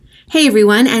Hey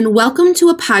everyone, and welcome to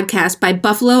a podcast by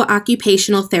Buffalo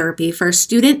Occupational Therapy for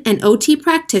student and OT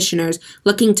practitioners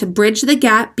looking to bridge the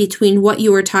gap between what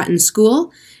you were taught in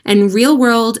school and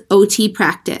real-world OT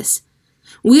practice.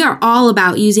 We are all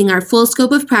about using our full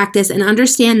scope of practice and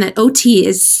understand that OT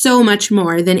is so much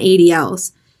more than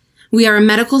ADLs. We are a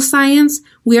medical science,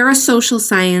 we are a social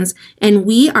science, and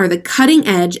we are the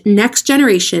cutting-edge next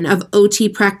generation of OT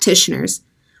practitioners.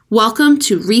 Welcome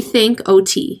to Rethink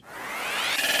OT.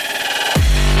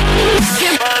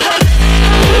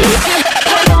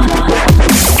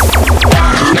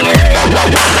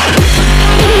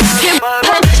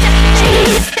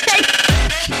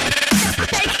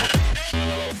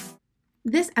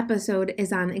 This episode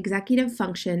is on executive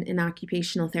function in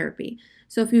occupational therapy.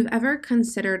 So if you've ever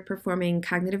considered performing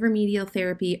cognitive remedial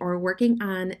therapy or working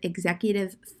on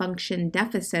executive function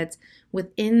deficits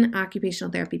within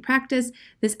occupational therapy practice,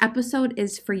 this episode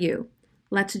is for you.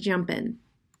 Let's jump in.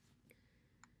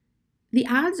 The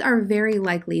odds are very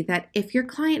likely that if your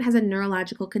client has a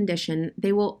neurological condition,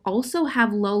 they will also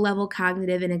have low-level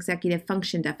cognitive and executive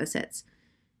function deficits.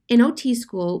 In OT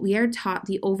school, we are taught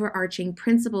the overarching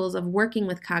principles of working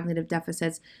with cognitive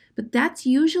deficits, but that's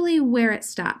usually where it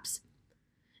stops.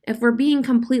 If we're being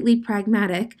completely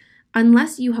pragmatic,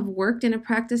 unless you have worked in a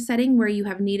practice setting where you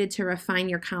have needed to refine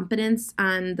your competence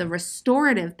on the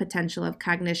restorative potential of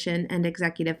cognition and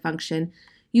executive function,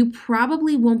 you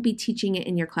probably won't be teaching it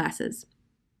in your classes.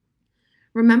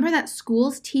 Remember that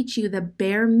schools teach you the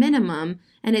bare minimum,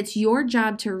 and it's your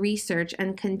job to research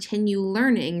and continue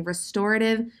learning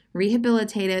restorative,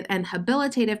 rehabilitative, and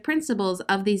habilitative principles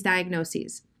of these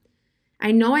diagnoses.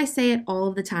 I know I say it all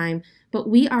of the time, but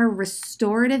we are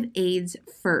restorative aides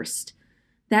first.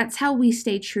 That's how we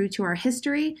stay true to our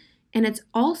history, and it's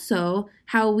also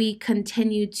how we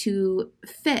continue to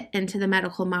fit into the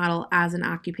medical model as an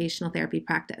occupational therapy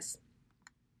practice.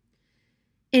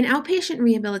 In outpatient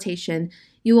rehabilitation,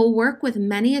 you will work with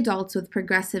many adults with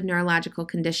progressive neurological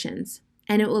conditions,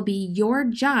 and it will be your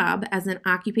job as an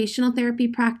occupational therapy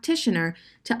practitioner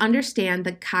to understand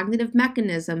the cognitive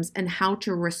mechanisms and how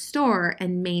to restore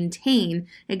and maintain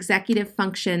executive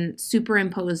function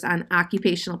superimposed on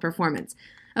occupational performance.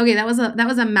 Okay, that was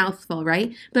a mouthful,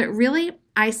 right? But really,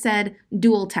 I said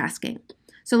dual tasking.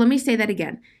 So let me say that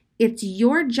again. It's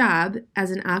your job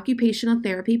as an occupational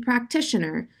therapy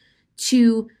practitioner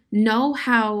to know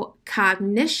how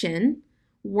cognition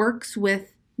works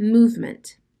with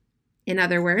movement. In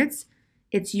other words,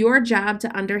 it's your job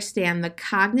to understand the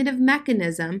cognitive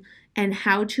mechanism and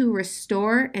how to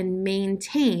restore and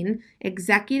maintain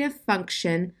executive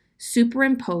function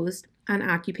superimposed on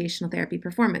occupational therapy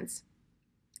performance.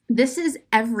 This is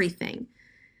everything.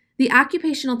 The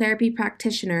occupational therapy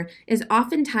practitioner is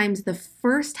oftentimes the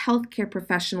first healthcare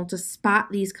professional to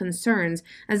spot these concerns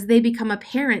as they become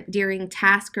apparent during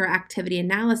task or activity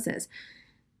analysis.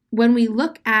 When we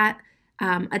look at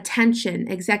attention,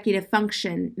 executive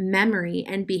function, memory,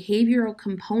 and behavioral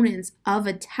components of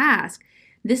a task,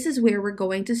 this is where we're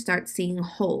going to start seeing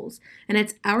holes, and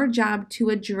it's our job to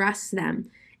address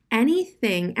them.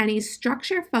 Any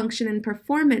structure, function, and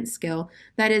performance skill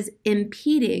that is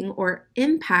impeding or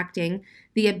impacting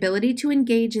the ability to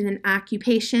engage in an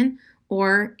occupation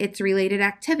or its related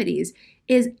activities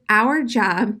is our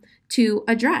job to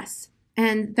address.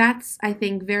 And that's, I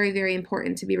think, very, very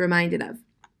important to be reminded of.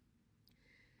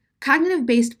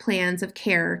 Cognitive-based plans of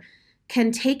care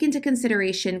can take into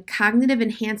consideration cognitive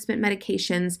enhancement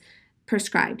medications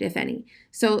prescribed, if any.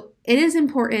 So it is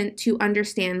important to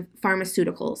understand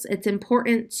pharmaceuticals. It's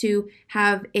important to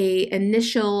have an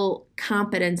initial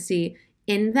competency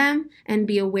in them and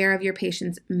be aware of your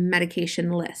patient's medication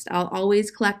list. I'll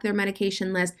always collect their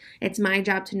medication list. It's my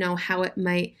job to know how it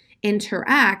might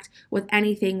interact with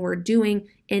anything we're doing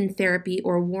in therapy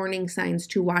or warning signs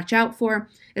to watch out for.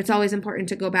 It's always important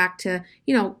to go back to,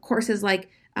 courses like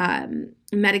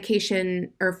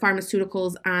medication or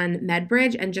pharmaceuticals on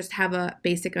MedBridge and just have a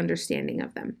basic understanding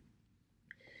of them.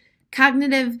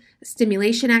 Cognitive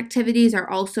stimulation activities are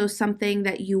also something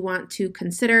that you want to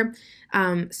consider.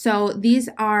 So these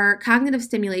are cognitive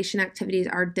stimulation activities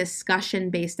are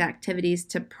discussion-based activities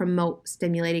to promote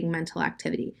stimulating mental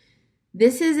activity.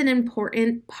 This is an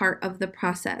important part of the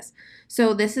process.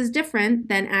 So this is different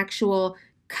than actual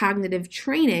cognitive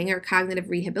training or cognitive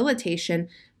rehabilitation.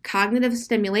 Cognitive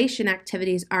stimulation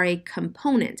activities are a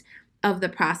component of the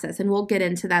process, and we'll get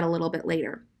into that a little bit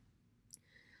later.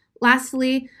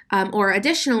 Lastly,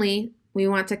 additionally, we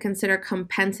want to consider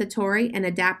compensatory and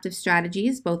adaptive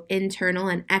strategies, both internal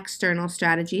and external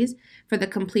strategies, for the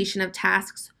completion of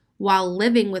tasks while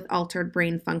living with altered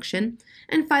brain function.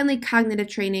 And finally, cognitive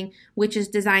training, which is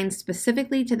designed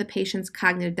specifically to the patient's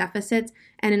cognitive deficits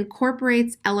and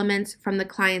incorporates elements from the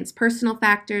client's personal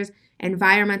factors,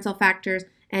 environmental factors,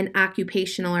 and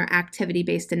occupational or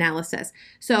activity-based analysis.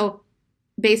 So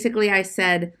basically, I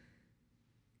said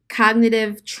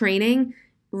cognitive training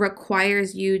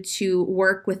requires you to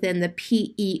work within the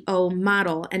PEO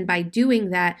model. And by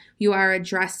doing that, you are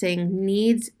addressing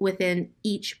needs within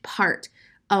each part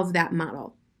of that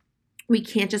model. We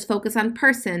can't just focus on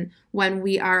person when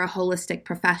we are a holistic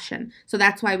profession. So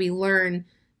that's why we learn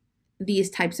these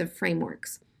types of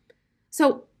frameworks.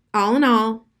 So all in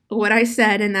all, what I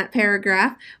said in that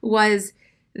paragraph was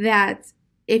that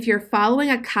if you're following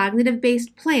a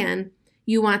cognitive-based plan,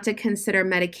 you want to consider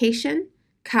medication,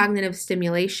 cognitive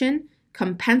stimulation,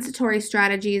 compensatory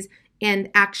strategies, and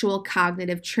actual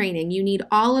cognitive training. You need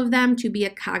all of them to be a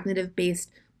cognitive-based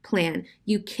plan.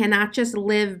 You cannot just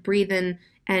live, breathe,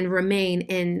 and remain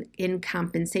in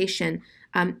compensation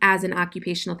as an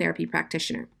occupational therapy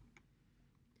practitioner.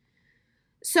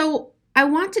 So I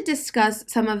want to discuss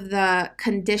some of the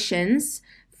conditions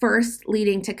first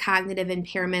leading to cognitive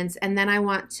impairments, and then I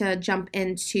want to jump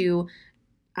into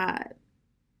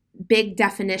big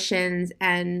definitions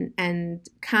and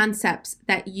concepts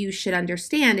that you should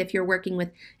understand if you're working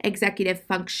with executive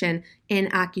function in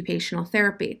occupational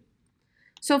therapy.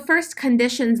 So first,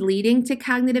 conditions leading to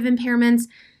cognitive impairments.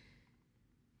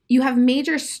 You have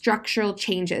major structural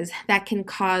changes that can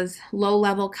cause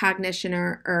low-level cognition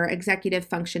or executive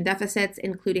function deficits,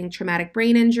 including traumatic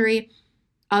brain injury,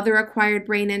 other acquired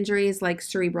brain injuries like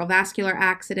cerebral vascular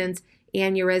accidents,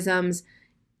 aneurysms,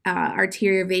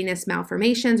 arteriovenous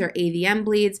malformations or AVM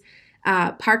bleeds,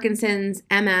 Parkinson's,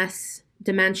 MS,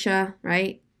 dementia,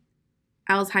 right?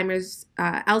 Alzheimer's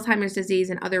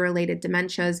disease and other related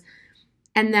dementias.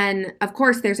 And then, of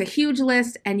course, there's a huge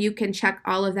list, and you can check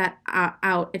all of that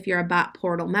out if you're a BOT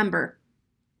portal member.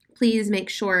 Please make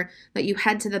sure that you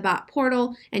head to the BOT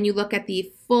portal and you look at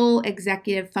the full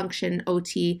executive function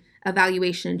OT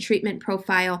evaluation and treatment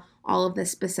profile. All of the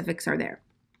specifics are there.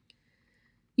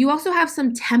 You also have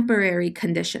some temporary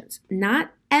conditions.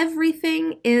 Not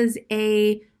everything is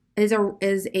a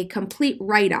complete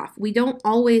write-off. We don't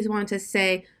always want to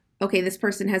say, okay, this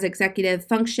person has executive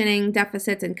functioning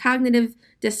deficits and cognitive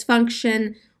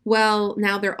dysfunction. Well,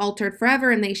 now they're altered forever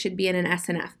and they should be in an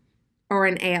SNF or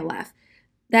an ALF.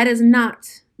 That is not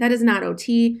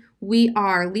OT. We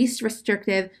are least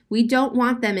restrictive. We don't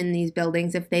want them in these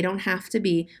buildings if they don't have to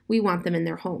be. We want them in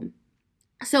their home.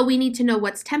 So we need to know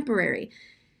what's temporary.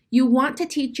 You want to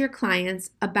teach your clients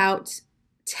about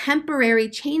temporary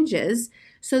changes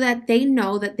so that they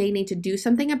know that they need to do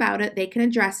something about it, they can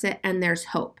address it, and there's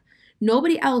hope.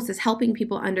 Nobody else is helping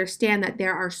people understand that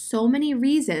there are so many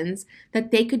reasons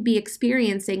that they could be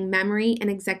experiencing memory and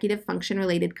executive function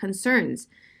related concerns.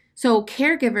 So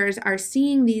caregivers are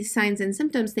seeing these signs and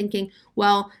symptoms thinking,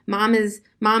 well, mom is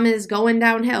going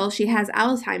downhill, she has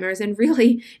Alzheimer's, and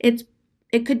really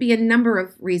it could be a number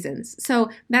of reasons. So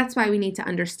that's why we need to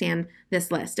understand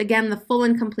this list. Again, the full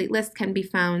and complete list can be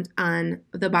found on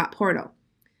the BOT portal.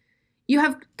 You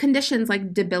have conditions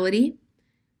like debility,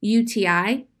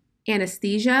 UTI,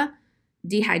 anesthesia,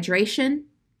 dehydration,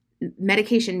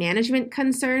 medication management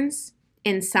concerns,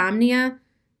 insomnia,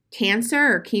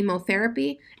 cancer or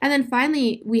chemotherapy. And then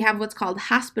finally, we have what's called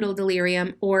hospital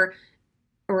delirium or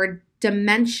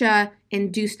dementia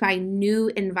induced by new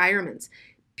environments.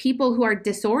 People who are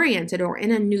disoriented or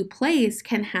in a new place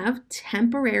can have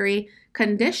temporary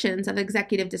conditions of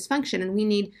executive dysfunction, and we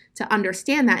need to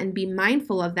understand that and be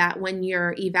mindful of that when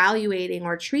you're evaluating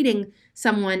or treating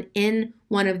someone in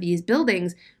one of these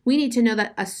buildings. We need to know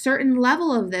that a certain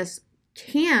level of this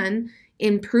can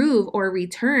improve or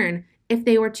return if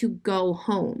they were to go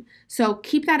home. So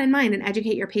keep that in mind and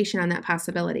educate your patient on that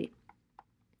possibility.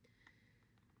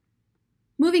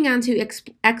 Moving on to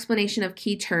explanation of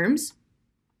key terms.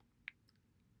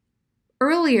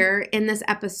 Earlier in this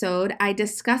episode, I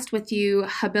discussed with you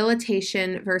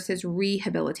habilitation versus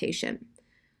rehabilitation.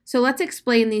 So let's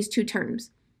explain these two terms.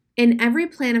 In every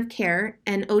plan of care,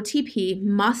 an OTP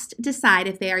must decide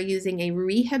if they are using a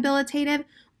rehabilitative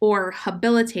or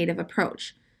habilitative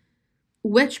approach.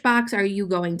 Which box are you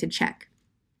going to check?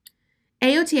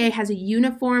 AOTA has a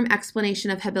uniform explanation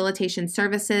of habilitation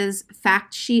services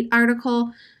fact sheet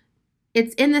article.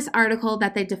 It's in this article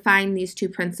that they define these two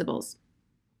principles.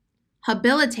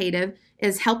 Habilitative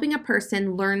is helping a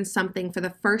person learn something for the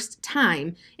first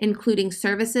time, including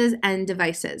services and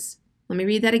devices. Let me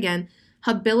read that again.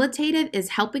 Habilitative is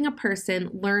helping a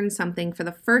person learn something for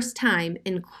the first time,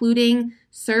 including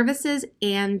services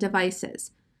and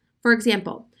devices. For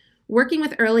example, Working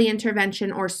with early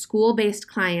intervention or school-based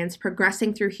clients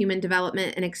progressing through human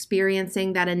development and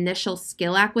experiencing that initial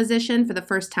skill acquisition for the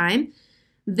first time,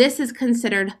 this is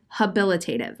considered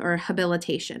habilitative or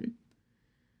habilitation.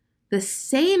 The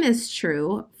same is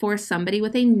true for somebody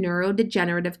with a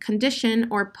neurodegenerative condition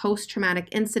or post-traumatic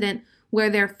incident where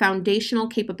their foundational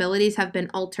capabilities have been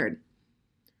altered.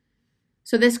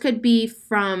 So this could be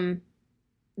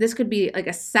like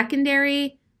a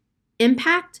secondary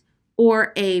impact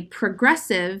or a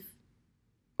progressive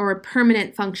or a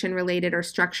permanent function related or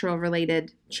structural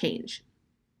related change.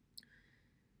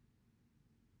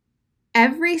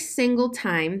 Every single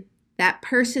time that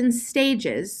person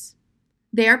stages,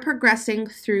 they are progressing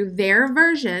through their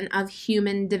version of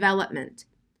human development.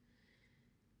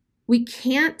 We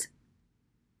can't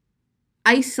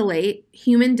isolate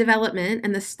human development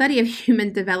and the study of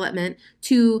human development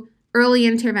to early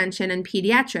intervention and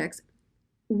pediatrics.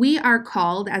 We are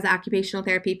called as occupational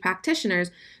therapy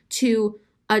practitioners to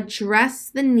address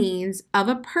the needs of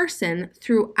a person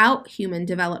throughout human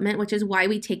development, which is why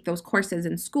we take those courses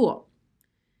in school.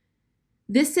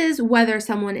 This is whether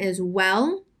someone is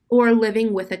well or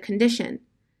living with a condition.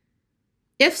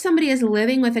 If somebody is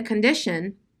living with a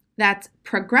condition that's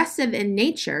progressive in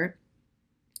nature,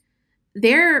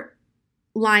 their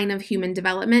line of human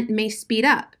development may speed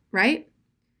up, right?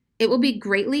 It will be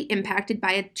greatly impacted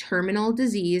by a terminal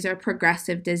disease or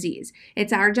progressive disease.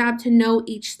 It's our job to know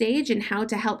each stage and how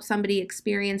to help somebody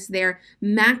experience their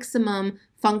maximum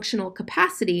functional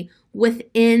capacity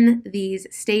within these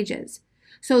stages.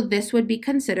 So this would be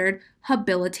considered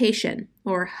habilitation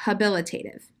or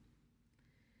habilitative.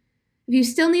 If you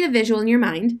still need a visual in your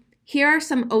mind, here are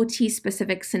some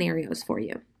OT-specific scenarios for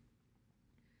you.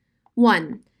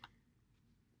 1,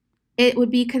 it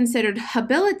would be considered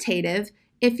habilitative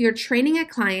if you're training a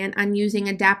client on using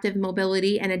adaptive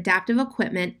mobility and adaptive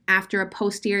equipment after a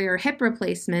posterior hip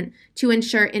replacement to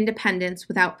ensure independence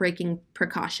without breaking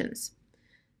precautions.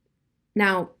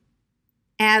 Now,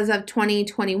 as of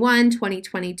 2021,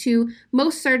 2022,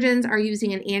 most surgeons are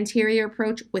using an anterior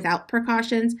approach without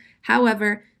precautions.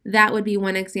 However, that would be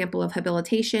one example of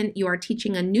habilitation. You are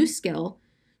teaching a new skill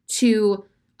to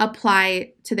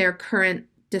apply to their current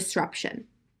disruption.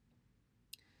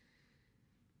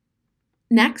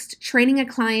 Next, training a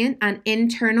client on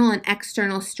internal and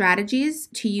external strategies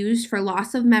to use for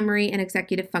loss of memory and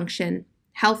executive function,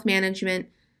 health management.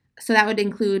 So that would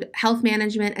include health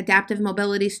management, adaptive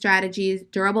mobility strategies,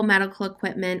 durable medical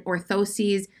equipment,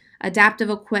 orthoses, adaptive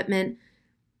equipment.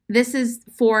 This is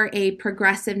for a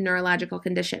progressive neurological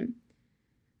condition.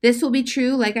 This will be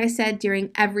true, like I said,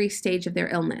 during every stage of their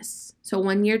illness. So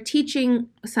when you're teaching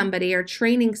somebody or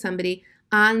training somebody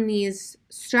on these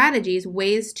strategies,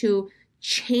 ways to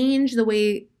change the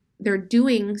way they're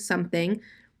doing something,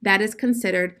 that is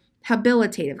considered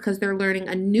habilitative because they're learning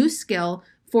a new skill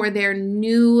for their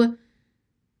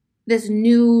this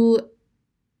new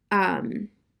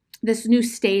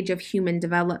stage of human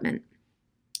development.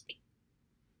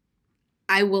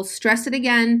 I will stress it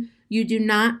again, you do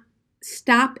not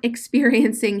stop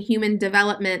experiencing human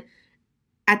development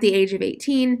at the age of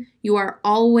 18. You are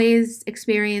always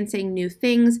experiencing new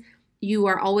things. You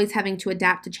are always having to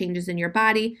adapt to changes in your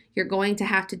body. You're going to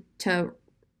have to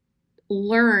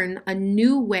learn a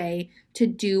new way to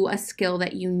do a skill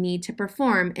that you need to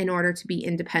perform in order to be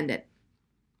independent.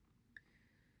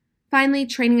 Finally,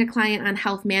 training a client on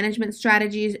health management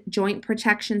strategies, joint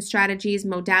protection strategies,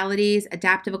 modalities,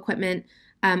 adaptive equipment,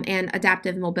 and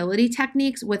adaptive mobility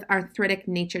techniques with arthritic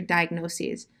nature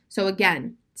diagnoses. So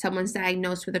again, someone's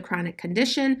diagnosed with a chronic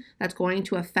condition that's going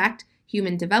to affect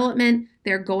human development.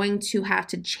 They're going to have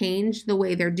to change the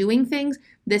way they're doing things.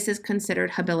 This is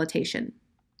considered habilitation.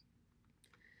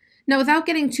 Now, without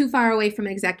getting too far away from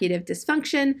executive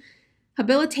dysfunction,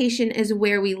 habilitation is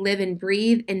where we live and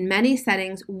breathe in many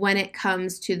settings when it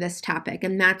comes to this topic.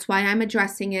 And that's why I'm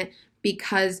addressing it,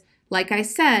 because, like I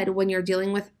said, when you're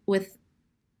dealing with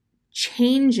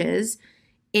changes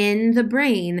in the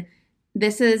brain,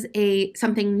 this is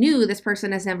something new this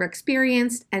person has never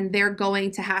experienced, and they're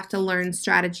going to have to learn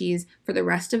strategies for the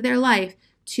rest of their life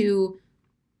to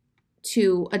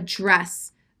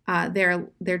address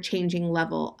their changing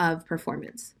level of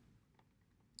performance.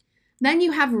 Then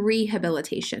you have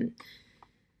rehabilitation.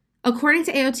 According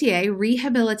to AOTA,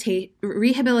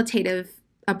 rehabilitative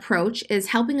approach is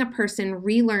helping a person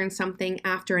relearn something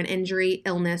after an injury,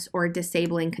 illness, or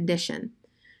disabling condition.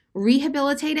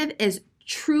 Rehabilitative is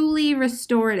truly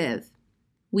restorative.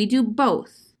 We do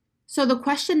both. So the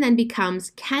question then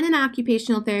becomes, can an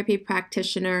occupational therapy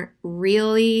practitioner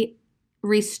really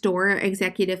restore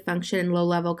executive function and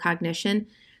low-level cognition?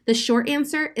 The short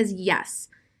answer is yes.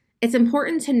 It's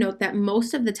important to note that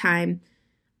most of the time,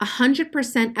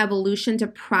 100% evolution to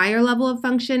prior level of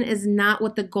function is not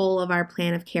what the goal of our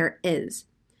plan of care is.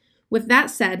 With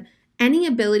that said, any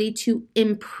ability to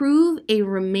improve a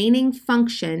remaining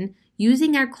function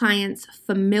using our clients'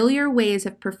 familiar ways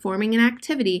of performing an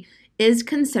activity is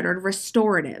considered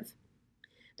restorative.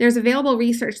 There's available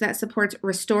research that supports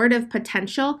restorative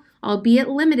potential, albeit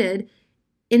limited,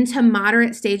 into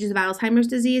moderate stages of Alzheimer's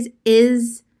disease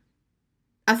is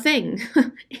a thing.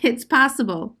 It's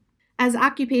possible. As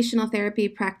occupational therapy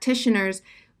practitioners,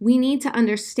 we need to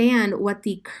understand what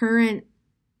the current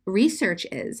research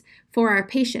is for our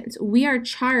patients. We are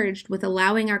charged with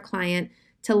allowing our client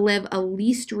to live a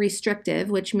least restrictive,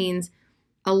 which means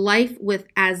a life with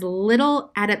as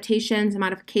little adaptations,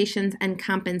 modifications, and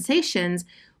compensations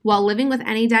while living with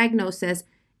any diagnosis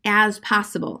as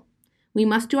possible. We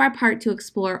must do our part to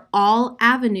explore all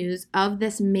avenues of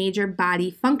this major body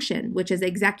function, which is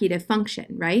executive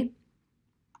function, right?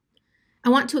 I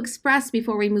want to express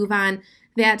before we move on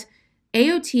that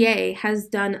AOTA has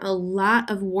done a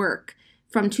lot of work.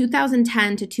 From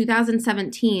 2010 to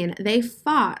 2017, they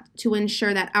fought to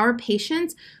ensure that our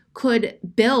patients could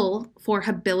bill for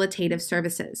habilitative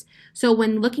services. So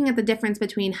when looking at the difference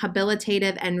between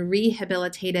habilitative and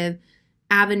rehabilitative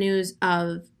avenues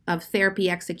of therapy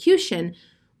execution,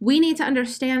 we need to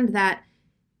understand that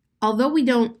although we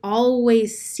don't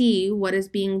always see what is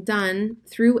being done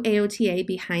through AOTA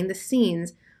behind the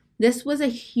scenes, this was a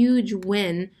huge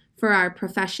win for our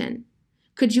profession.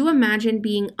 Could you imagine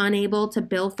being unable to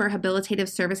bill for habilitative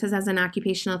services as an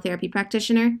occupational therapy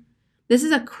practitioner? This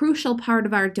is a crucial part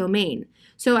of our domain.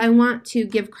 So I want to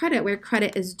give credit where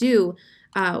credit is due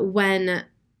when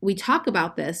we talk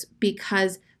about this,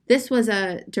 because this was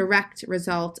a direct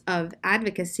result of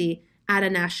advocacy at a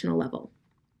national level.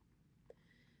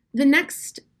 The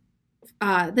next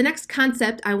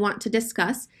concept I want to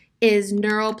discuss is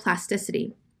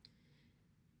neuroplasticity.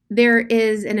 There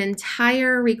is an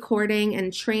entire recording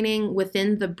and training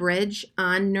within the Bridge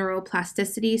on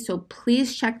neuroplasticity, so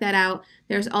please check that out.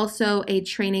 There's also a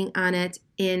training on it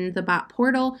in the BOT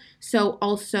portal, so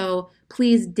also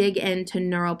please dig into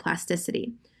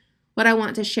neuroplasticity. What I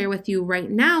want to share with you right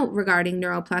now regarding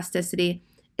neuroplasticity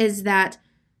is that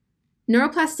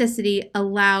neuroplasticity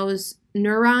allows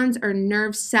neurons or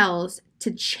nerve cells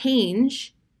to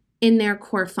change in their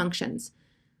core functions.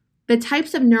 The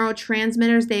types of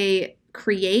neurotransmitters they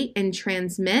create and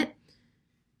transmit,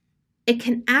 it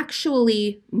can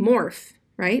actually morph,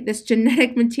 right? This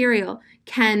genetic material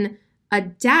can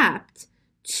adapt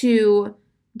to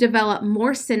develop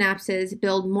more synapses,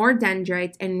 build more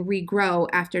dendrites, and regrow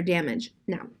after damage.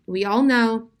 Now, we all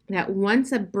know that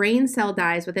once a brain cell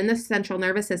dies within the central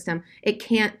nervous system, it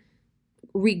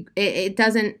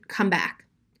doesn't come back.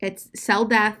 It's cell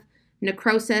death,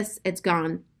 necrosis, it's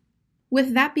gone.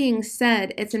 With that being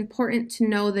said, it's important to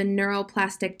know the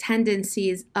neuroplastic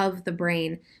tendencies of the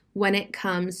brain when it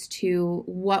comes to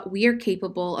what we are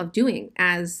capable of doing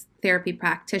as therapy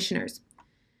practitioners.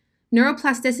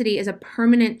 Neuroplasticity is a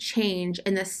permanent change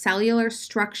in the cellular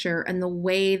structure and the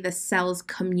way the cells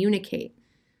communicate.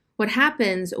 What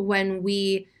happens when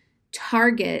we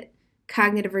target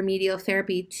cognitive remedial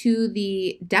therapy to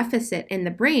the deficit in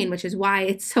the brain, which is why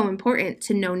it's so important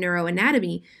to know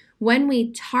neuroanatomy, when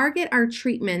we target our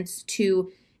treatments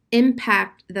to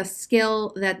impact the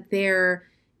skill that there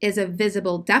is a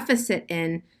visible deficit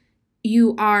in,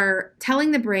 you are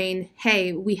telling the brain,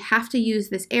 hey, we have to use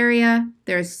this area.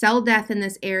 There's cell death in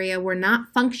this area. We're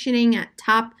not functioning at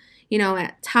top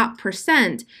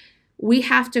percent. We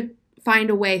have to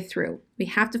find a way through. We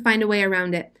have to find a way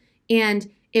around it. And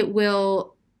it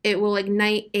will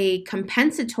ignite a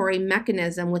compensatory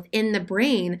mechanism within the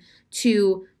brain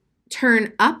to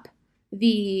turn up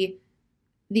the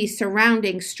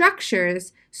surrounding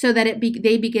structures so that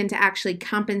they begin to actually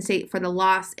compensate for the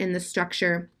loss in the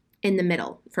structure in the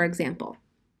middle, for example.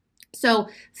 So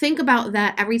think about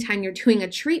that every time you're doing a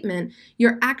treatment,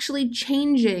 you're actually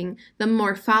changing the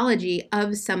morphology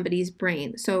of somebody's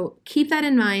brain. So keep that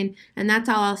in mind, and that's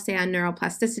all I'll say on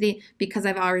neuroplasticity because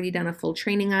I've already done a full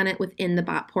training on it within the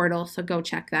BOT portal, so go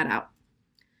check that out.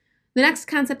 The next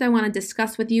concept I want to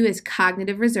discuss with you is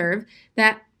cognitive reserve.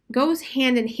 That goes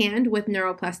hand in hand with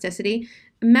neuroplasticity.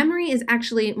 Memory is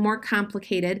actually more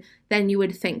complicated than you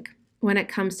would think when it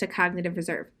comes to cognitive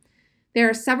reserve. There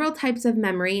are several types of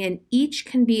memory, and each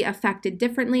can be affected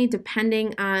differently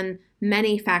depending on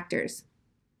many factors.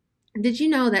 Did you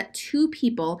know that two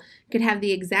people could have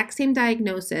the exact same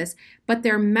diagnosis, but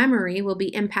their memory will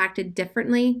be impacted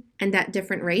differently and at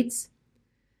different rates?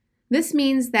 This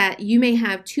means that you may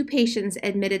have two patients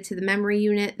admitted to the memory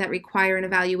unit that require an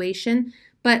evaluation,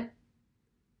 But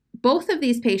both of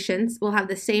these patients will have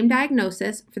the same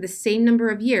diagnosis for the same number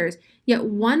of years, yet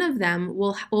one of them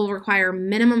will require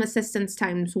minimum assistance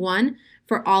times 1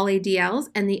 for all ADLs,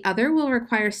 and the other will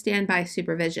require standby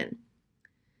supervision.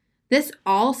 This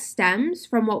all stems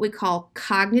from what we call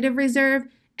cognitive reserve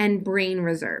and brain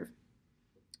reserve.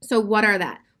 So what are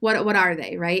that? What are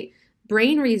they, right?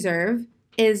 Brain reserve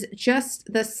is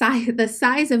just the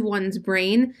size of one's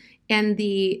brain and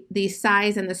the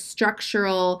size and the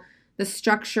structural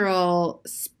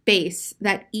space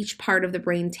that each part of the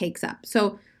brain takes up.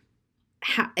 So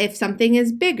if something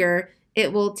is bigger,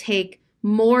 it will take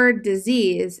more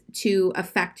disease to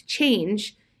affect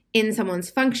change in someone's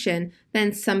function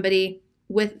than somebody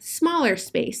with smaller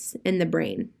space in the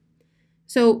brain.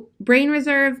 So brain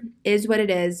reserve is what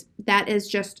it is. That is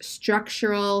just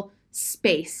structural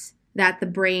space that the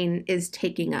brain is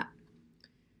taking up.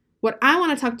 What I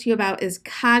want to talk to you about is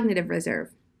cognitive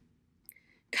reserve.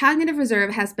 Cognitive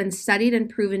reserve has been studied and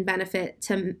proven benefit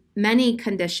to many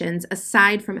conditions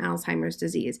aside from Alzheimer's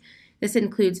disease. This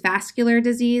includes vascular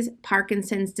disease,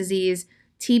 Parkinson's disease,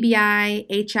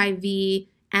 TBI, HIV,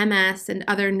 MS, and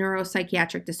other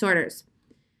neuropsychiatric disorders.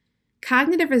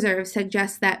 Cognitive reserve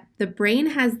suggests that the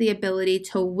brain has the ability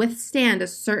to withstand a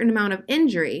certain amount of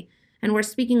injury, and we're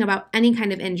speaking about any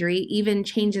kind of injury, even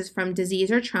changes from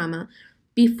disease or trauma,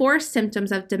 before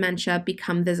symptoms of dementia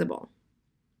become visible.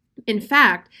 In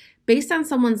fact, based on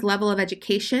someone's level of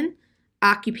education,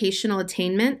 occupational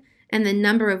attainment, and the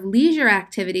number of leisure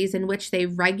activities in which they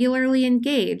regularly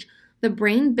engage, the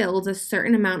brain builds a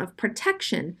certain amount of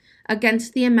protection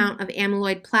against the amount of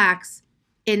amyloid plaques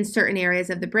in certain areas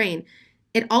of the brain.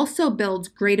 It also builds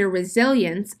greater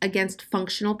resilience against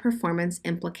functional performance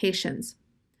implications.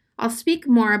 I'll speak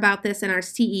more about this in our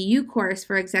CEU course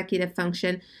for executive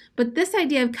function, but this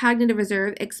idea of cognitive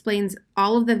reserve explains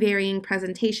all of the varying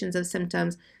presentations of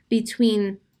symptoms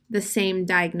between the same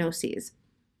diagnoses.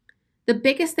 The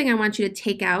biggest thing I want you to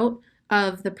take out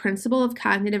of the principle of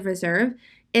cognitive reserve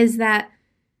is that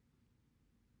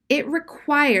it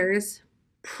requires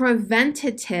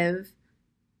preventative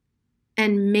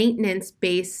and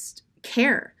maintenance-based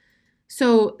care.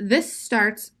 So this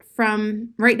starts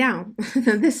from right now.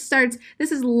 This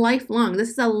is lifelong. This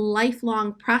is a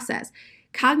lifelong process.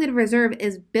 Cognitive reserve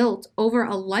is built over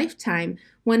a lifetime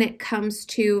when it comes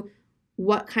to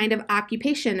what kind of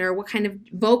occupation or what kind of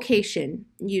vocation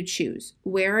you choose.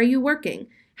 Where are you working?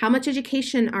 How much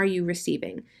education are you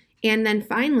receiving? And then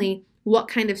finally, what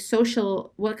kind of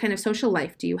social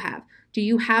life do you have? Do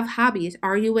you have hobbies?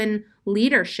 Are you in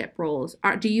leadership roles?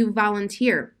 Do you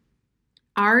volunteer?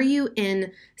 Are you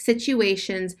in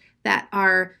situations that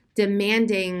are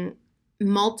demanding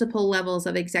multiple levels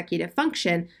of executive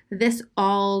function? This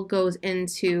all goes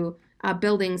into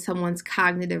building someone's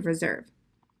cognitive reserve.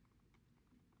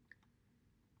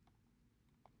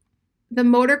 The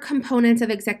motor components of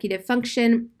executive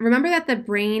function, remember that the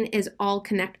brain is all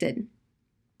connected.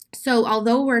 So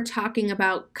although we're talking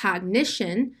about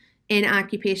cognition in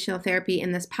occupational therapy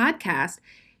in this podcast,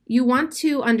 you want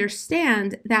to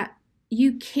understand that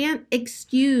you can't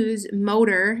excuse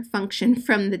motor function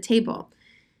from the table.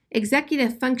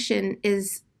 Executive function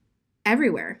is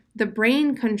everywhere. The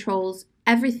brain controls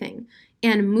everything,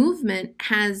 and movement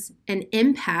has an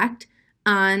impact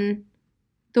on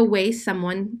the way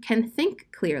someone can think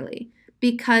clearly,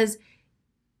 because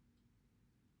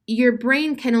your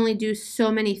brain can only do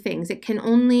so many things. It can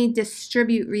only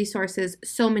distribute resources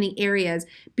so many areas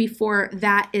before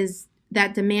that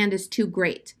demand is too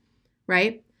great,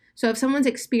 right? So if someone's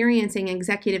experiencing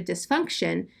executive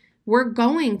dysfunction, we're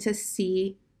going to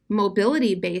see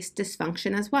mobility-based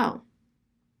dysfunction as well.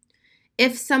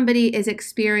 If somebody is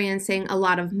experiencing a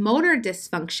lot of motor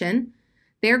dysfunction,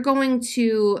 they're going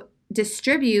to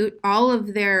distribute all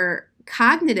of their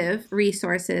cognitive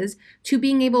resources to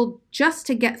being able just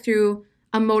to get through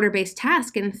a motor-based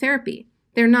task in therapy.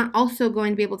 They're not also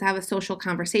going to be able to have a social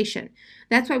conversation.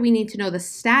 That's why we need to know the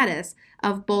status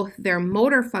of both their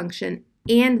motor function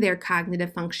and their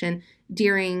cognitive function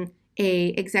during a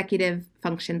executive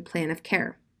function plan of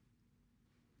care.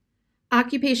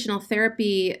 Occupational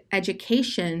therapy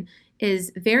education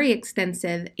is very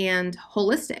extensive and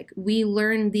holistic. We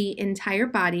learn the entire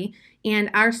body, and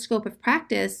our scope of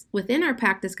practice within our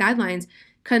practice guidelines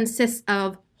consists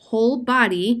of whole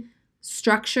body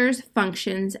structures,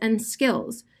 functions, and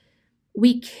skills.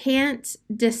 We can't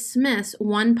dismiss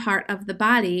one part of the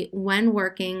body when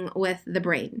working with the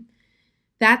brain.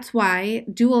 That's why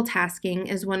dual tasking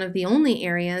is one of the only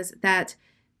areas that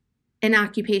an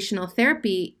occupational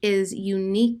therapy is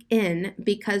unique in,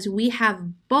 because we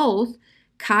have both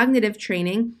cognitive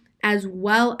training as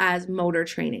well as motor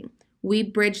training. we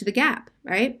bridge the gap,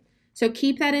 right? So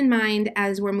keep that in mind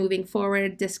as we're moving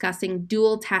forward discussing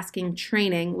dual tasking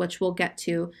training, which we'll get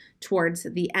to towards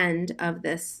the end of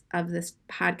this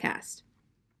podcast.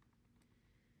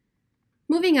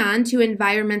 Moving on to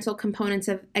environmental components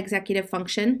of executive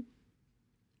function.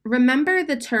 Remember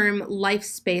the term life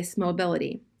space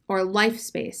mobility, or life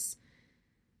space.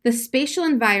 The spatial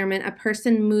environment a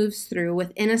person moves through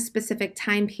within a specific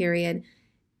time period,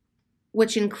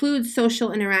 which includes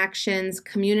social interactions,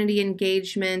 community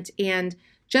engagement, and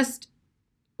just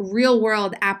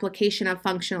real-world application of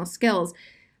functional skills.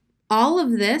 All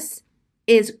of this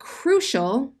is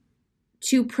crucial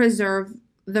to preserve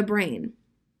the brain.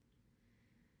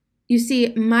 You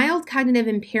see, mild cognitive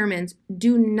impairments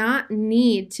do not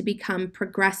need to become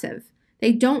progressive.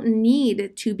 They don't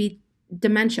need to be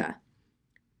dementia.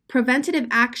 Preventative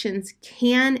actions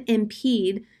can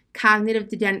impede cognitive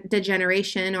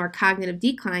degeneration or cognitive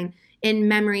decline in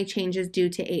memory changes due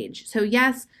to age. So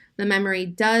yes, the memory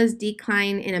does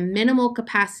decline in a minimal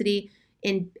capacity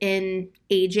in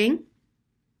aging.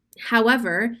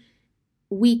 However,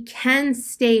 we can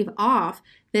stave off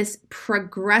this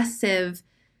progressive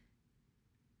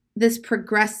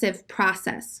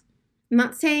process. I'm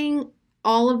not saying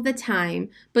all of the time,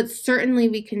 but certainly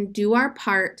we can do our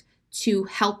part to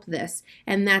help this,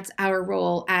 and that's our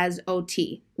role as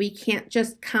OT. We can't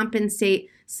just compensate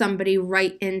somebody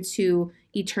right into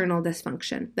eternal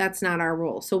dysfunction. That's not our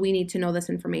role, so we need to know this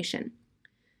information.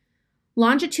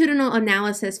 Longitudinal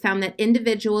analysis found that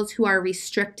individuals who are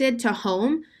restricted to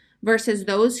home versus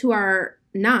those who are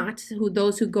not,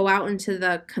 those who go out into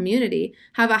the community,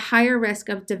 have a higher risk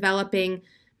of developing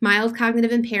mild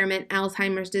cognitive impairment,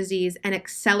 Alzheimer's disease, and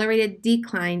accelerated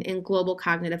decline in global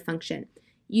cognitive function.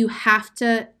 You have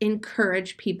to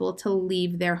encourage people to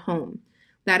leave their home.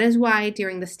 That is why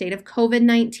during the state of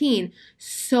COVID-19,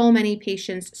 so many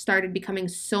patients started becoming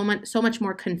so much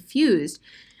more confused.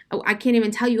 I can't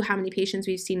even tell you how many patients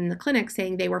we've seen in the clinic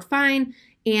saying they were fine,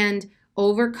 and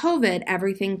over COVID,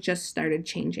 everything just started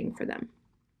changing for them.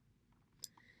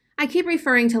 I keep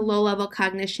referring to low-level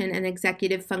cognition and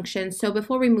executive function, so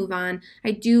before we move on,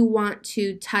 I do want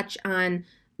to touch on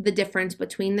the difference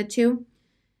between the two.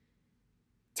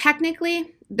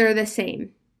 Technically, they're the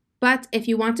same, but if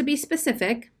you want to be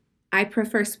specific, I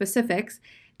prefer specifics,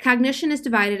 cognition is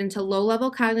divided into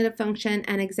low-level cognitive function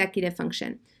and executive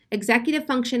function. Executive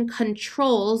function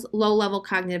controls low-level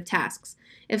cognitive tasks.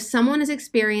 If someone is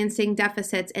experiencing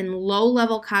deficits in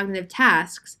low-level cognitive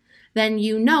tasks, then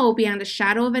you know beyond a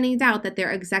shadow of any doubt that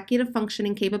their executive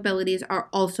functioning capabilities are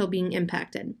also being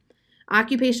impacted.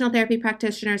 Occupational therapy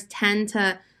practitioners tend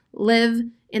to live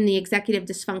in the executive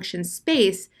dysfunction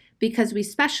space because we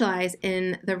specialize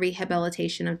in the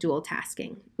rehabilitation of dual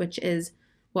tasking, which is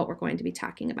what we're going to be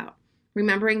talking about.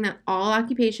 Remembering that all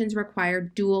occupations require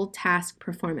dual task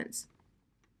performance.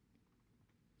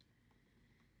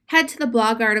 Head to the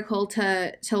blog article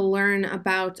to learn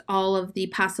about all of the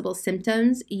possible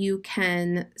symptoms you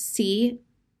can see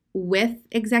with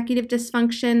executive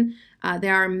dysfunction.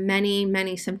 There are many,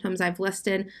 many symptoms I've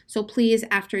listed. So please,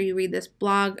 after you read this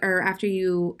blog or after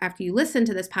you listen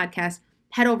to this podcast,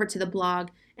 head over to the blog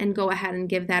and go ahead and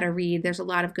give that a read. There's a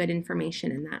lot of good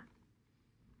information in that.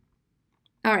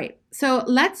 All right, so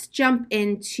let's jump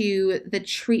into the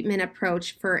treatment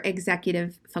approach for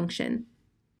executive function.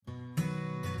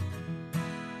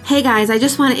 Hey guys, I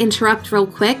just want to interrupt real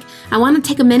quick. I want to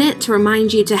take a minute to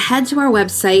remind you to head to our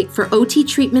website for OT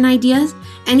treatment ideas,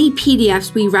 any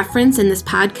PDFs we reference in this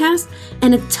podcast,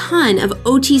 and a ton of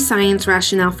OT science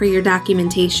rationale for your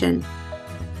documentation.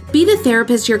 Be the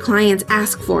therapist your clients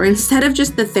ask for instead of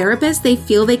just the therapist they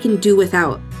feel they can do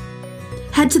without.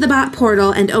 Head to the BOT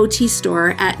portal and OT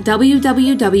store at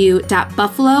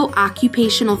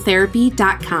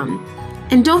www.buffalooccupationaltherapy.com.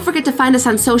 And don't forget to find us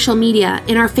on social media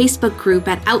in our Facebook group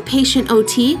at Outpatient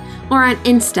OT or on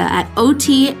Insta at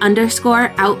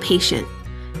OT_outpatient.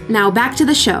 Now back to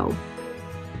the show.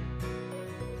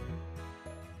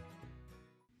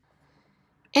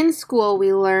 In school,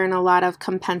 we learn a lot of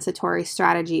compensatory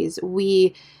strategies.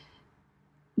 We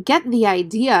get the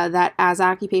idea that as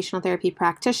occupational therapy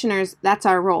practitioners, that's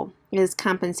our role, is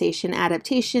compensation,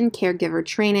 adaptation, caregiver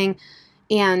training,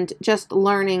 and just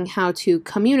learning how to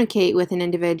communicate with an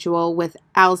individual with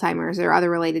Alzheimer's or other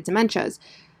related dementias.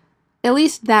 At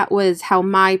least that was how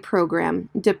my program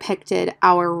depicted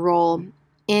our role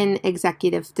in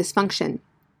executive dysfunction.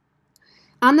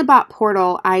 On the BOT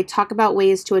portal, I talk about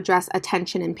ways to address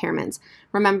attention impairments,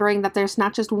 remembering that there's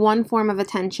not just one form of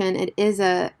attention, it is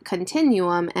a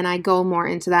continuum, and I go more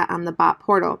into that on the BOT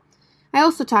portal. I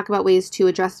also talk about ways to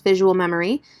address visual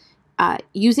memory,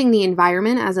 using the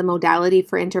environment as a modality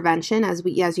for intervention, as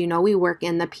you know, we work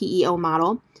in the PEO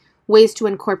model, ways to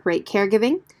incorporate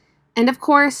caregiving, and of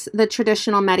course, the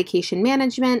traditional medication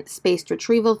management, spaced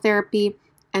retrieval therapy,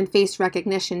 and face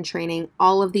recognition training.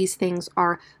 All of these things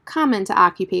are common to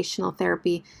occupational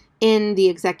therapy in the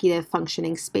executive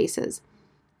functioning spaces.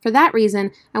 For that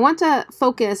reason, I want to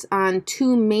focus on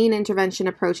two main intervention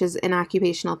approaches in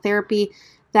occupational therapy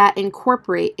that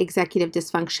incorporate executive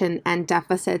dysfunction and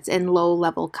deficits in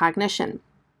low-level cognition.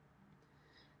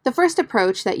 The first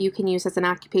approach that you can use as an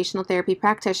occupational therapy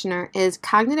practitioner is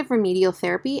cognitive remedial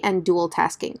therapy and dual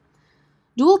tasking.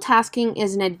 Dual tasking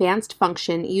is an advanced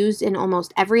function used in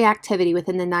almost every activity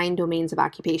within the 9 domains of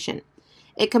occupation.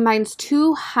 It combines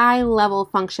 2 high-level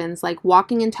functions like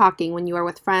walking and talking when you are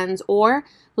with friends or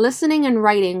listening and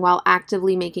writing while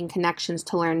actively making connections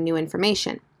to learn new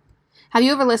information. Have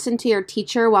you ever listened to your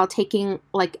teacher while taking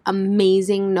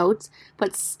amazing notes,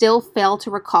 but still fail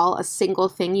to recall a single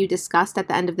thing you discussed at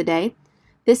the end of the day?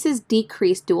 This is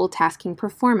decreased dual tasking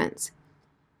performance.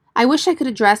 I wish I could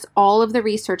address all of the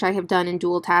research I have done in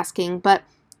dual tasking, but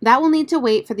that will need to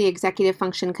wait for the executive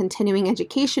function continuing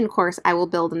education course I will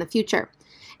build in the future.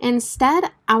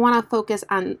 Instead, I want to focus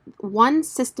on one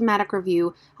systematic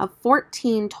review of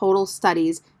 14 total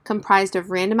studies comprised of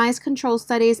randomized control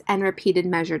studies and repeated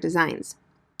measure designs.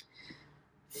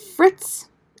 Fritz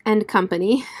and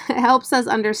Company helps us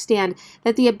understand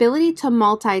that the ability to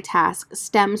multitask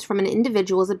stems from an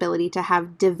individual's ability to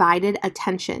have divided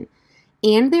attention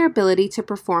and their ability to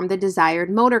perform the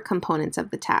desired motor components of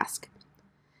the task.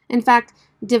 In fact,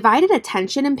 divided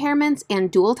attention impairments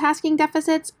and dual tasking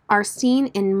deficits are seen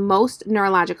in most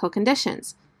neurological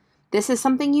conditions. This is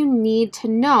something you need to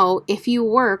know if you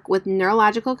work with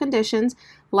neurological conditions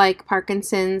like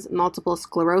Parkinson's, multiple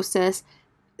sclerosis,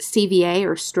 CVA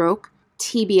or stroke,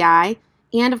 TBI,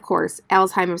 and of course,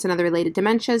 Alzheimer's and other related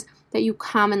dementias that you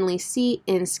commonly see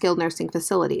in skilled nursing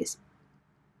facilities.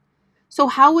 So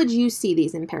how would you see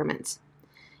these impairments?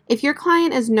 If your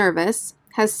client is nervous,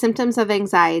 has symptoms of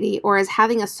anxiety, or is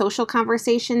having a social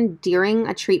conversation during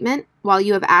a treatment while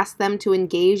you have asked them to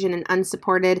engage in an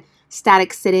unsupported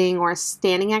static sitting or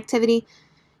standing activity,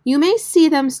 you may see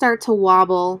them start to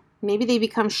wobble, maybe they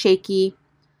become shaky,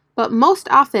 but most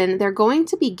often they're going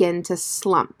to begin to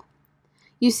slump.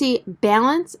 You see,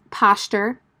 balance,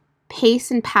 posture, pace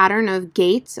and pattern of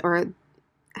gait, or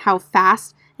how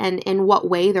fast and in what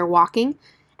way they're walking,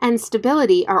 and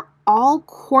stability are all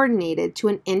coordinated to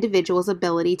an individual's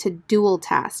ability to dual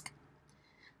task.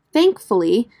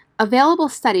 Thankfully, available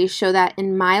studies show that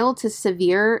in mild to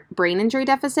severe brain injury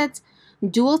deficits,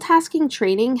 dual tasking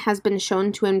training has been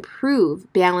shown to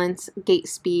improve balance, gait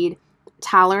speed,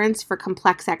 tolerance for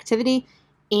complex activity,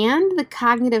 and the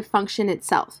cognitive function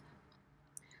itself.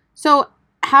 So,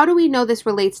 how do we know this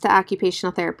relates to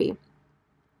occupational therapy?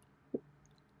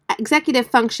 Executive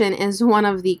function is one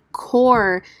of the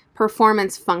core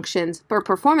performance functions or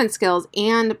performance skills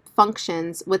and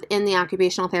functions within the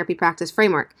occupational therapy practice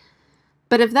framework.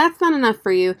 But if that's not enough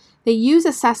for you, they use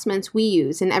assessments we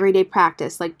use in everyday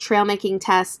practice like trail making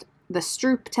test, the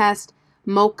Stroop test,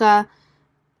 MoCA,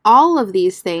 all of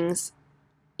these things,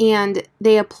 and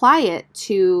they apply it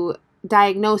to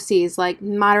diagnoses like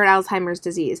moderate Alzheimer's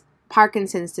disease,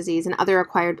 Parkinson's disease, and other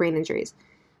acquired brain injuries.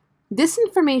 This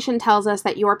information tells us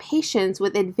that your patients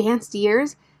with advanced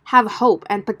years have hope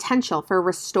and potential for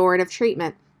restorative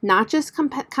treatment, not just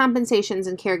compensations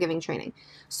and caregiving training.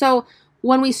 So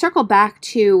when we circle back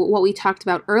to what we talked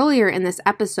about earlier in this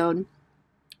episode,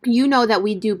 you know that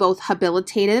we do both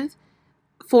habilitative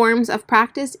forms of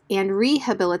practice and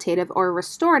rehabilitative or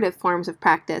restorative forms of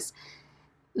practice.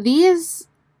 These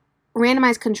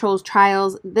randomized controls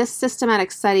trials, this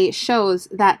systematic study shows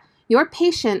that your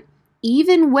patient,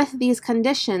 even with these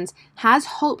conditions, has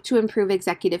hope to improve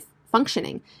executive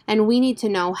functioning. And we need to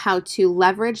know how to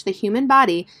leverage the human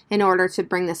body in order to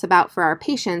bring this about for our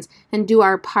patients and do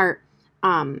our part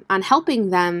on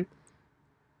helping them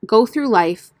go through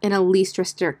life in a least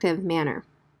restrictive manner.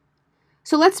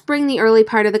 So let's bring the early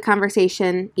part of the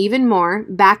conversation even more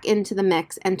back into the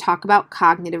mix and talk about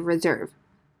cognitive reserve.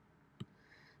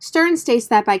 Stern states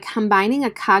that by combining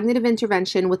a cognitive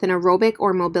intervention with an aerobic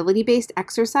or mobility-based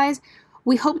exercise,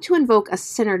 we hope to invoke a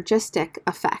synergistic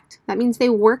effect. That means they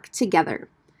work together.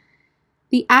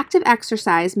 The active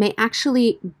exercise may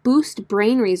actually boost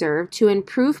brain reserve to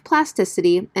improve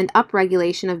plasticity and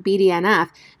upregulation of BDNF,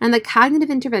 and the cognitive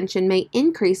intervention may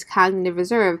increase cognitive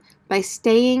reserve by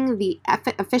staying the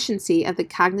efficiency of the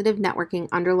cognitive networking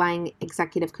underlying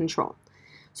executive control.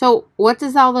 So what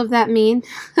does all of that mean?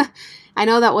 I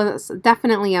know that was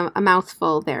definitely a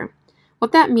mouthful there.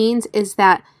 What that means is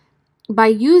that by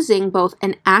using both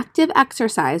an active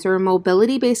exercise or a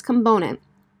mobility-based component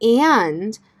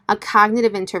and a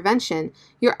cognitive intervention,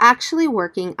 you're actually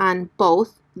working on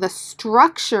both the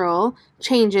structural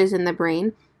changes in the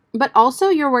brain, but also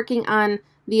you're working on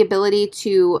the ability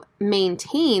to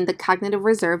maintain the cognitive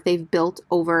reserve they've built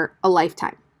over a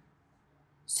lifetime.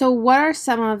 So what are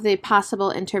some of the possible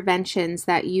interventions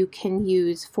that you can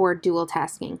use for dual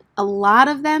tasking? A lot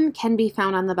of them can be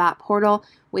found on the BOT portal.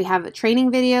 We have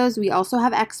training videos. We also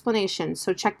have explanations,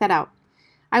 so check that out.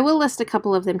 I will list a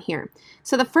couple of them here.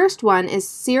 So the first one is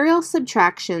serial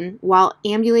subtraction while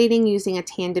ambulating using a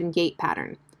tandem gait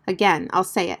pattern. Again, I'll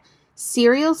say it.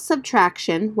 Serial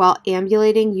subtraction while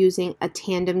ambulating using a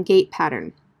tandem gait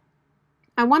pattern.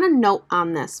 I want to note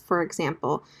on this, for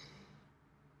example,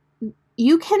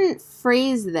 you can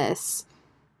phrase this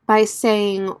by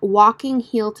saying walking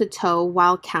heel to toe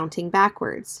while counting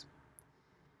backwards.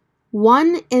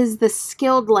 One is the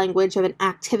skilled language of an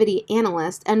activity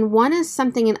analyst, and one is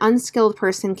something an unskilled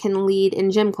person can lead in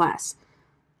gym class.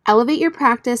 Elevate your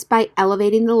practice by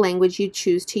elevating the language you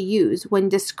choose to use when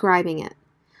describing it.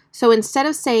 So instead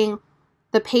of saying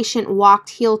the patient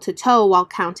walked heel to toe while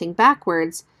counting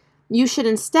backwards, you should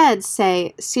instead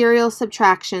say serial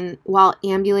subtraction while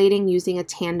ambulating using a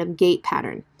tandem gait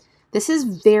pattern. This is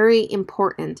very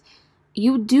important.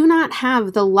 You do not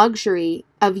have the luxury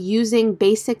of using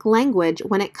basic language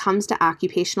when it comes to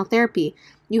occupational therapy.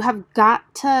 You have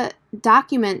got to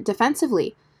document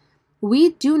defensively. We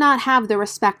do not have the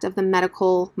respect of the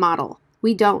medical model.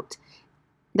 We don't.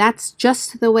 That's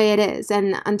just the way it is.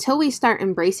 And until we start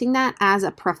embracing that as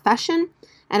a profession,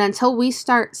 and until we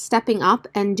start stepping up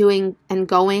and doing and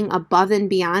going above and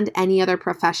beyond any other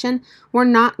profession, we're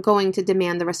not going to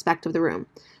demand the respect of the room.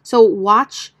 So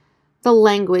watch the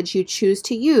language you choose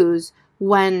to use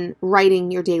when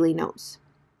writing your daily notes.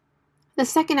 The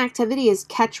second activity is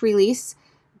catch-release,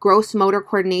 gross motor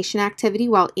coordination activity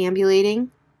while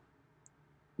ambulating,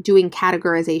 doing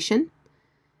categorization.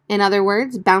 In other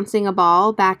words, bouncing a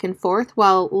ball back and forth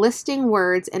while listing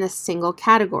words in a single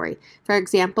category. For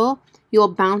example, you'll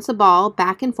bounce a ball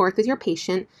back and forth with your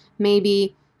patient,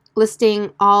 maybe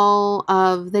listing all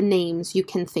of the names you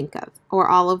can think of or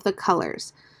all of the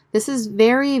colors. This is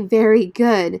very, very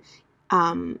good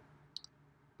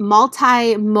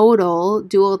multimodal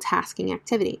dual tasking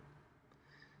activity.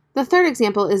 The third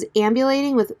example is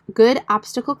ambulating with good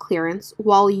obstacle clearance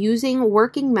while using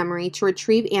working memory to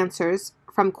retrieve answers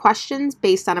from questions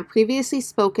based on a previously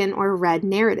spoken or read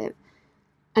narrative.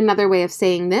 Another way of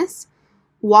saying this,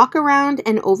 walk around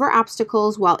and over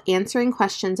obstacles while answering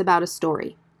questions about a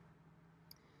story.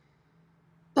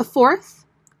 The fourth,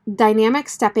 dynamic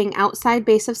stepping outside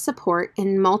base of support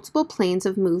in multiple planes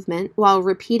of movement while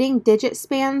repeating digit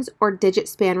spans or digit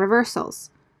span reversals.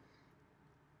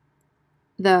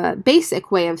 The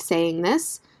basic way of saying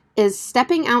this is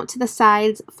stepping out to the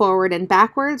sides, forward, and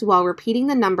backwards while repeating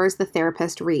the numbers the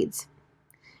therapist reads.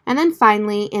 And then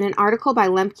finally, in an article by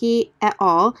Lemke et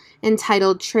al.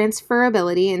 Entitled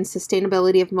Transferability and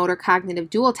Sustainability of Motor Cognitive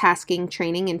Dual Tasking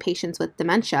Training in Patients with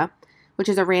Dementia, which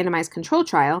is a randomized control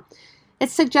trial, it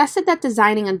suggested that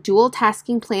designing a dual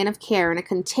tasking plan of care in a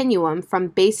continuum from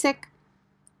basic,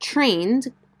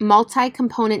 trained,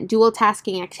 multi-component dual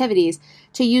tasking activities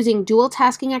to using dual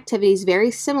tasking activities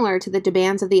very similar to the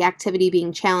demands of the activity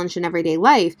being challenged in everyday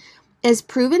life is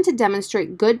proven to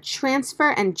demonstrate good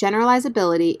transfer and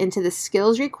generalizability into the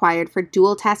skills required for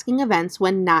dual tasking events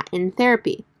when not in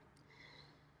therapy.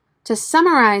 To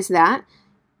summarize that,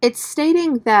 it's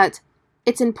stating that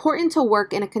it's important to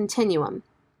work in a continuum,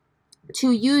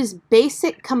 to use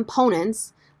basic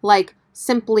components like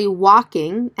simply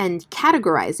walking and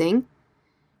categorizing.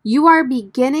 You are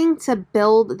beginning to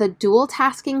build the dual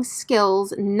tasking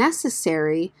skills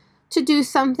necessary to do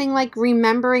something like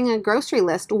remembering a grocery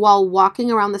list while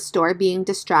walking around the store being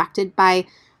distracted by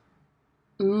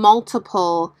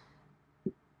multiple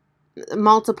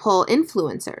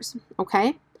influencers,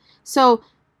 okay? So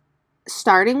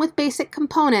starting with basic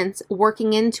components,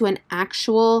 working into an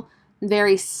actual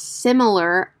very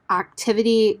similar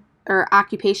activity or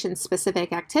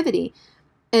occupation-specific activity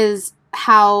is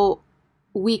how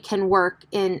we can work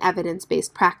in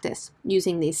evidence-based practice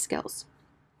using these skills.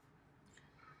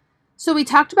 So we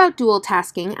talked about dual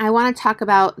tasking. I want to talk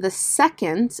about the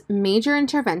second major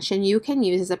intervention you can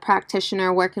use as a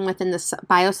practitioner working within the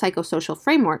biopsychosocial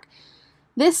framework.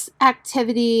 This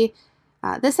activity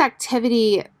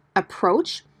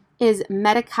approach is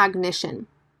metacognition.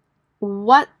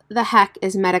 What the heck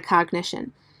is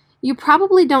metacognition? You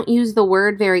probably don't use the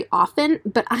word very often,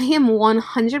 but I am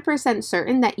 100%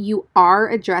 certain that you are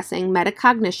addressing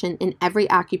metacognition in every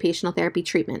occupational therapy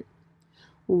treatment.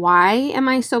 Why am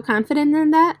I so confident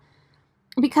in that?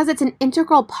 Because it's an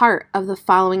integral part of the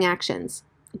following actions: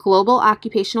 global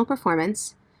occupational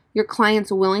performance, your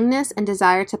client's willingness and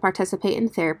desire to participate in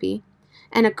therapy,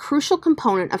 and a crucial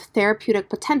component of therapeutic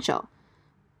potential,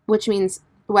 which means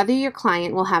whether your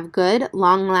client will have good,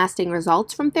 long-lasting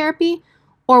results from therapy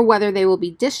or whether they will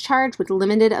be discharged with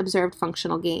limited observed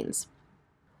functional gains.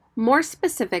 More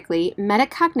specifically,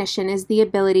 metacognition is the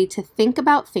ability to think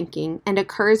about thinking and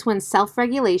occurs when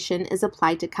self-regulation is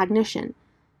applied to cognition.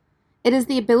 It is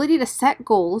the ability to set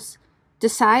goals,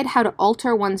 decide how to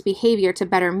alter one's behavior to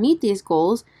better meet these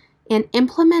goals, and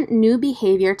implement new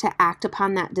behavior to act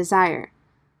upon that desire.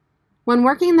 When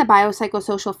working in the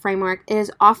biopsychosocial framework, it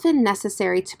is often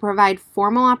necessary to provide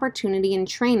formal opportunity and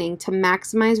training to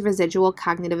maximize residual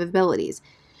cognitive abilities.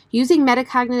 Using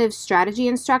metacognitive strategy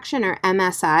instruction, or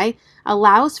MSI,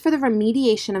 allows for the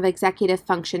remediation of executive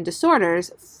function disorders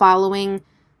following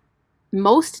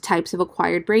most types of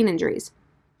acquired brain injuries.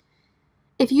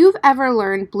 If you've ever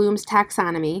learned Bloom's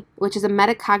taxonomy, which is a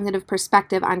metacognitive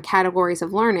perspective on categories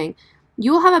of learning,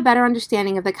 you will have a better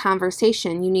understanding of the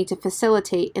conversation you need to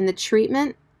facilitate in the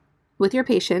treatment with your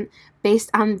patient based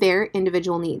on their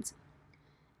individual needs.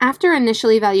 After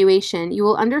initial evaluation, you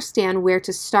will understand where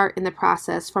to start in the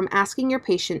process, from asking your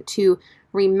patient to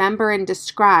remember and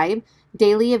describe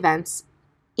daily events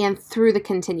and through the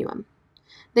continuum.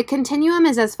 The continuum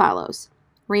is as follows: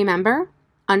 remember,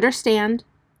 understand,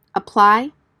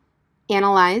 apply,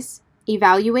 analyze,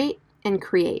 evaluate, and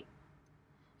create.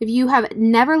 If you have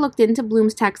never looked into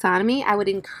Bloom's taxonomy, I would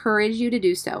encourage you to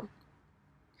do so.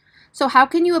 So how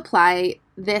can you apply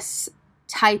this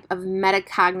type of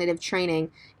metacognitive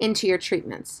training into your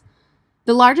treatments?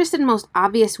 The largest and most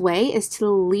obvious way is to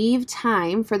leave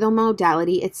time for the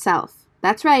modality itself.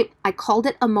 That's right, I called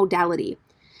it a modality.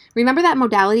 Remember that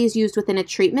modalities used within a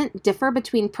treatment differ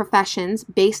between professions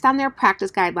based on their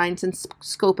practice guidelines and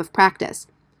scope of practice.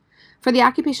 For the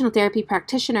occupational therapy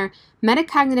practitioner,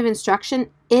 metacognitive instruction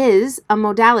is a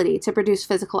modality to produce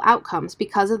physical outcomes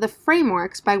because of the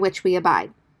frameworks by which we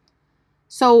abide.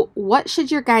 So, what should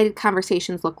your guided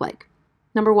conversations look like?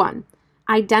 Number 1,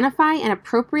 identify an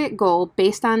appropriate goal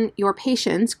based on your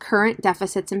patient's current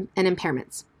deficits and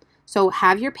impairments. So,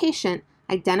 have your patient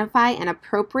identify an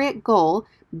appropriate goal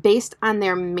based on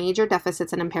their major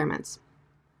deficits and impairments.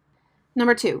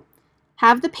 Number 2,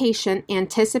 have the patient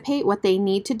anticipate what they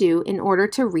need to do in order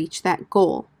to reach that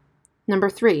goal. Number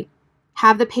 3,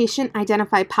 have the patient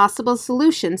identify possible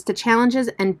solutions to challenges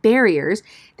and barriers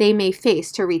they may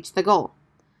face to reach the goal.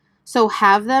 So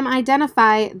have them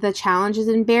identify the challenges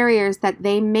and barriers that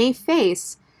they may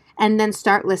face and then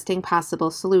start listing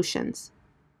possible solutions.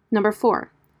 Number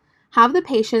 4, have the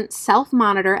patient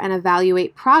self-monitor and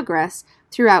evaluate progress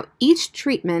throughout each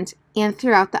treatment and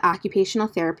throughout the occupational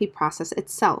therapy process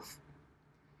itself.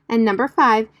 And number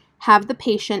 5, have the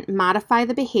patient modify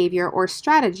the behavior or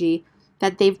strategy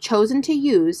that they've chosen to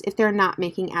use if they're not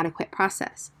making adequate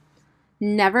progress.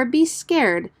 Never be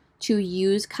scared to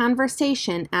use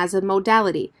conversation as a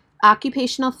modality.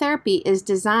 Occupational therapy is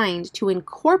designed to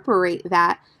incorporate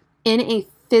that in a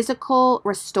physical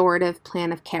restorative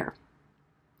plan of care.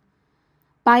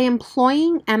 By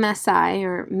employing MSI,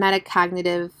 or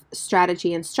metacognitive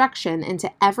strategy instruction,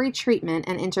 into every treatment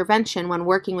and intervention when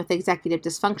working with executive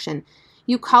dysfunction,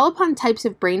 you call upon types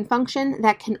of brain function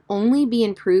that can only be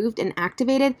improved and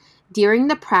activated during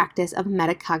the practice of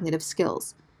metacognitive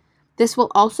skills. This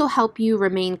will also help you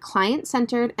remain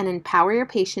client-centered and empower your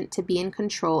patient to be in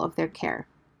control of their care.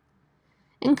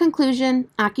 In conclusion,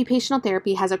 occupational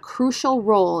therapy has a crucial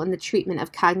role in the treatment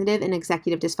of cognitive and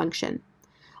executive dysfunction.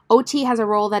 OT has a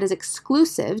role that is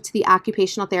exclusive to the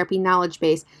occupational therapy knowledge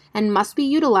base and must be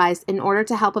utilized in order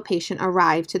to help a patient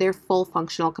arrive to their full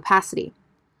functional capacity.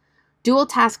 Dual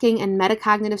tasking and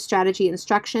metacognitive strategy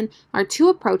instruction are 2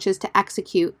 approaches to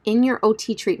execute in your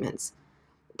OT treatments.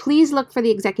 Please look for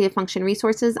the executive function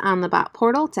resources on the BOT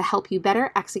portal to help you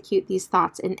better execute these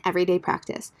thoughts in everyday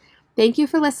practice. Thank you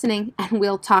for listening, and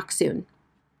we'll talk soon.